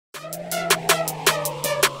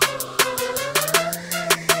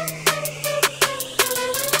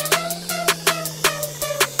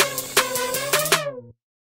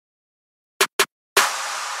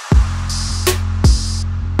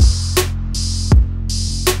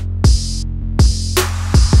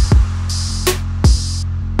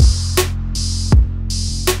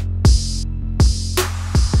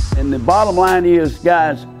And the bottom line is,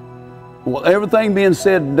 guys, well, everything being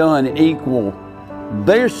said and done and equal,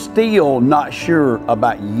 they're still not sure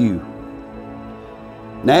about you.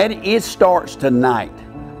 Now, it starts tonight.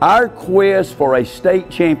 Our quest for a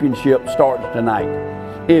state championship starts tonight.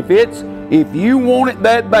 If you want it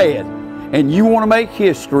that bad, and you want to make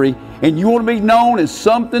history, and you want to be known as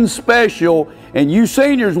something special, and you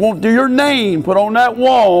seniors want your name put on that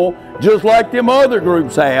wall, just like them other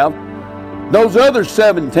groups have, those other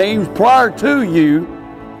 7 teams prior to you,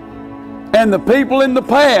 and the people in the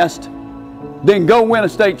past, then go win a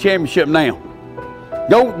state championship now.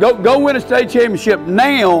 Go win a state championship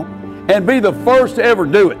now and be the first to ever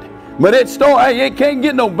do it. But it can't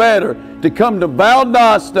get no better to come to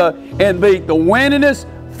Valdosta and beat the winningest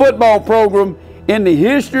football program in the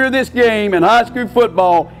history of this game in high school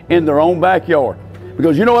football in their own backyard.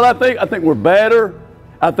 Because you know what I think? I think we're better.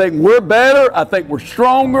 I think we're better. I think we're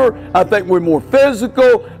stronger. I think we're more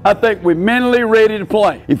physical. I think we're mentally ready to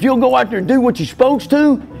play. If you'll go out there and do what you're supposed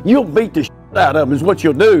to, you'll beat the shit out of them is what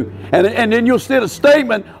you'll do. And then you'll send a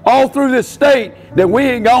statement all through this state that we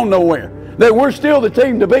ain't gone nowhere, that we're still the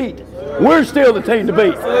team to beat. We're still the team to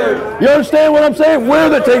beat. You understand what I'm saying? We're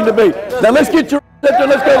the team to beat. Now let's get your up there.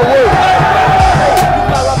 Let's go to work.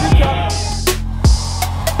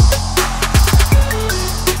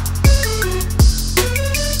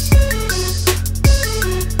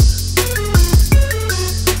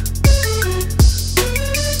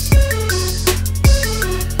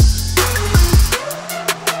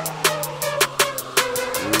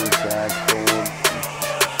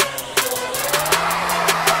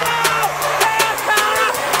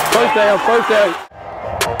 First down.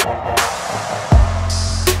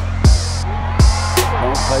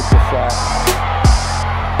 Don't take the shot.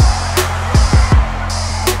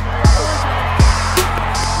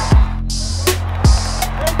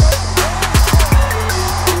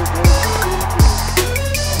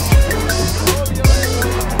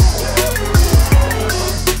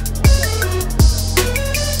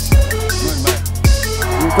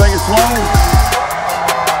 You think it's long?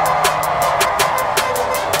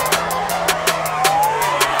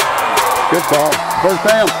 Good call. First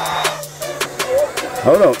down.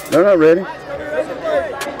 Hold on. They're not ready.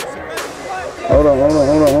 Hold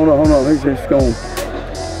on. He's just going.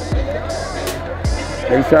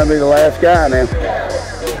 He's trying to be the last guy now.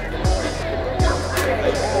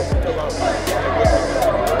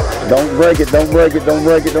 Don't break it. Don't break it. Don't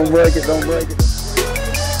break it. Don't break it. Don't break it.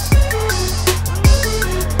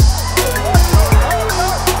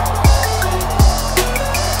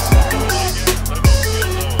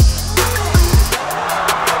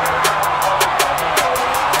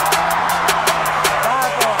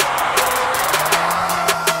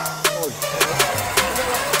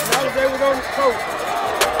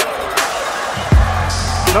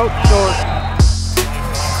 Nope, short.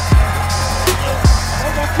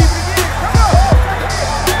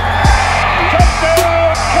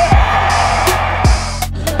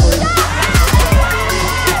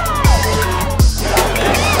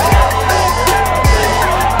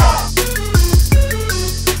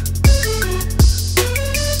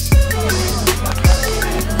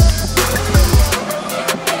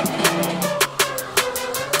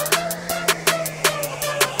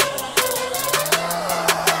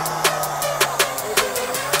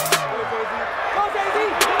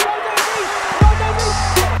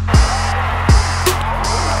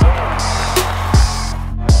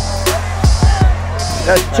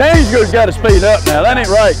 That change good's got to speed up now. That ain't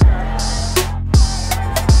right.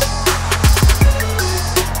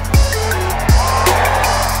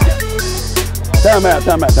 Time out.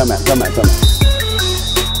 All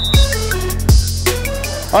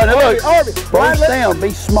right, now look. Army. First down, be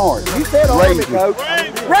smart. You said Army, Coach.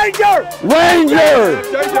 Ranger! Ranger!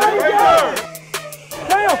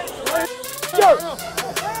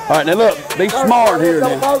 All right, now look. Be smart here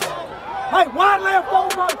now. Hey, wide left,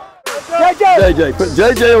 almost. JJ, put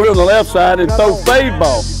JJ over on the left side and throw fade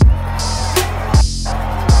ball.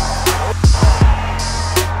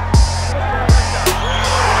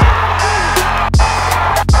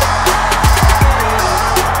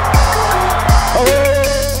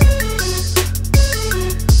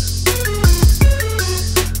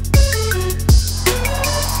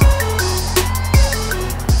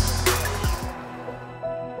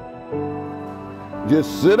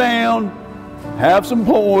 Just sit down, have some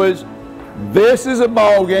poise. This is a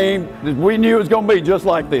ball game that we knew it was going to be just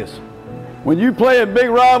like this. When you play in big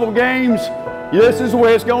rival games, this is the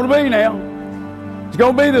way it's going to be now. It's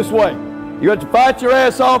going to be this way. You got to fight your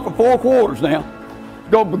ass off for 4 quarters now. It's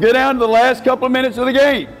going to get down to the last couple of minutes of the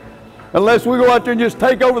game. Unless we go out there and just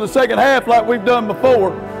take over the second half like we've done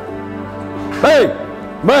before. Hey,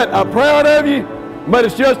 but I'm proud of you, but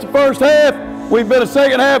it's just the first half. We've been a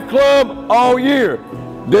second half club all year.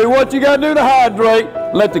 Do what you got to do to hydrate.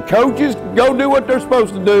 Let the coaches go do what they're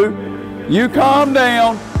supposed to do. You calm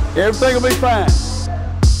down. Everything will be fine.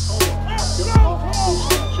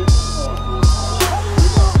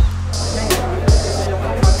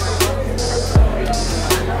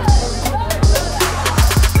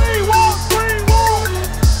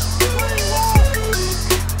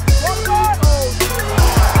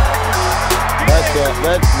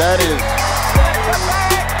 That is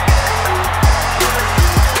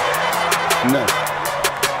no.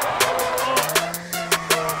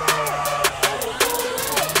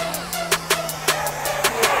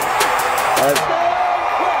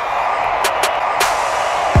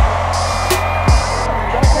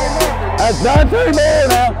 That's Dante Moore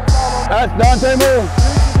now. That's Dante Moore.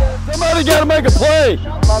 Somebody's got to make a play.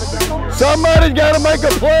 Somebody's got to make a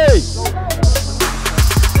play.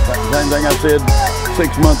 Same thing I said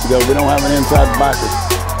 6 months ago. We don't have an inside backer.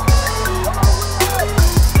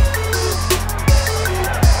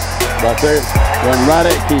 Right there, run right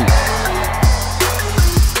at Keith.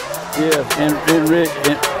 Yes, and Rick.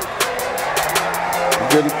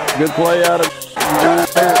 Good play out of right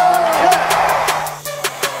there.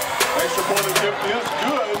 Extra point attempt is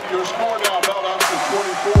good. Your score now Valdosta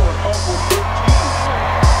 24, Colquitt 13.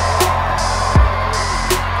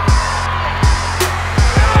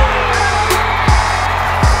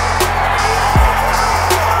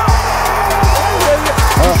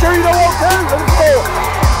 You sure you don't want to? Let it score.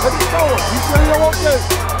 Let it score. You sure you don't want to?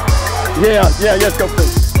 Yeah, let's go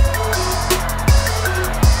through.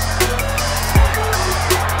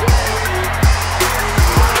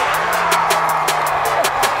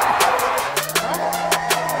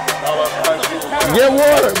 Get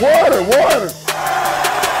water.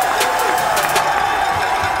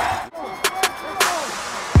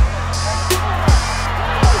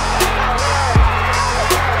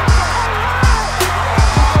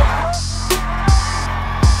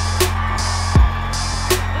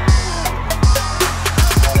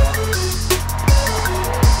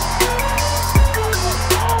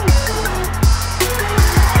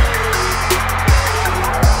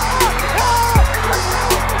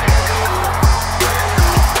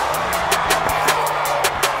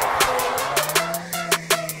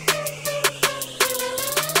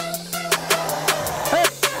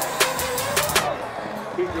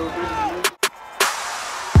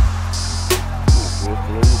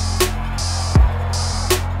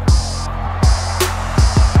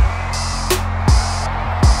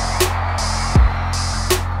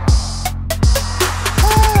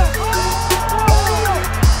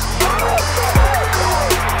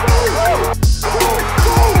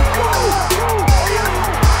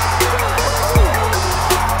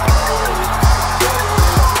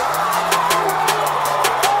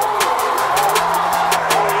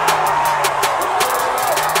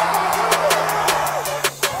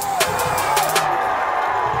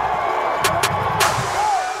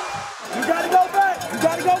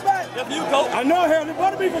 I know, Harold. It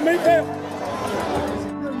ought to be for me, Phil.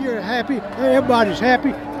 You're happy. Everybody's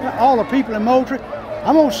happy. All the people in Moultrie.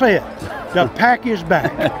 I'm going to say it. The pack is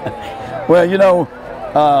back. Well, you know,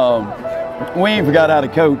 we ain't forgot how to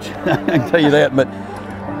coach. I can tell you that. But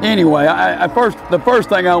anyway, the first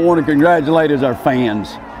thing I want to congratulate is our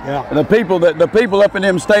fans. Yeah. The people up in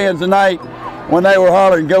them stands tonight, when they were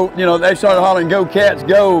hollering, "Go!" You know, they started hollering, "Go Cats,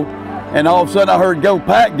 go!" And all of a sudden I heard "Go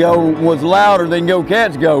Pack, go" was louder than "Go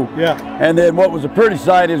Cats, go." Yeah. And then what was a pretty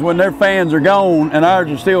sight is when their fans are gone and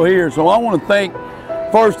ours are still here. So I want to thank,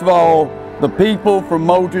 first of all, the people from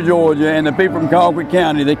Moultrie, Georgia, and the people from Colquitt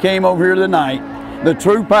County that came over here tonight. The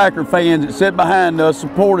true Packer fans that sit behind us,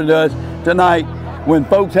 supported us tonight when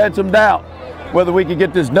folks had some doubt whether we could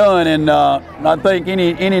get this done. And I think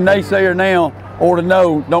any naysayer now ought to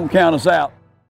know, don't count us out.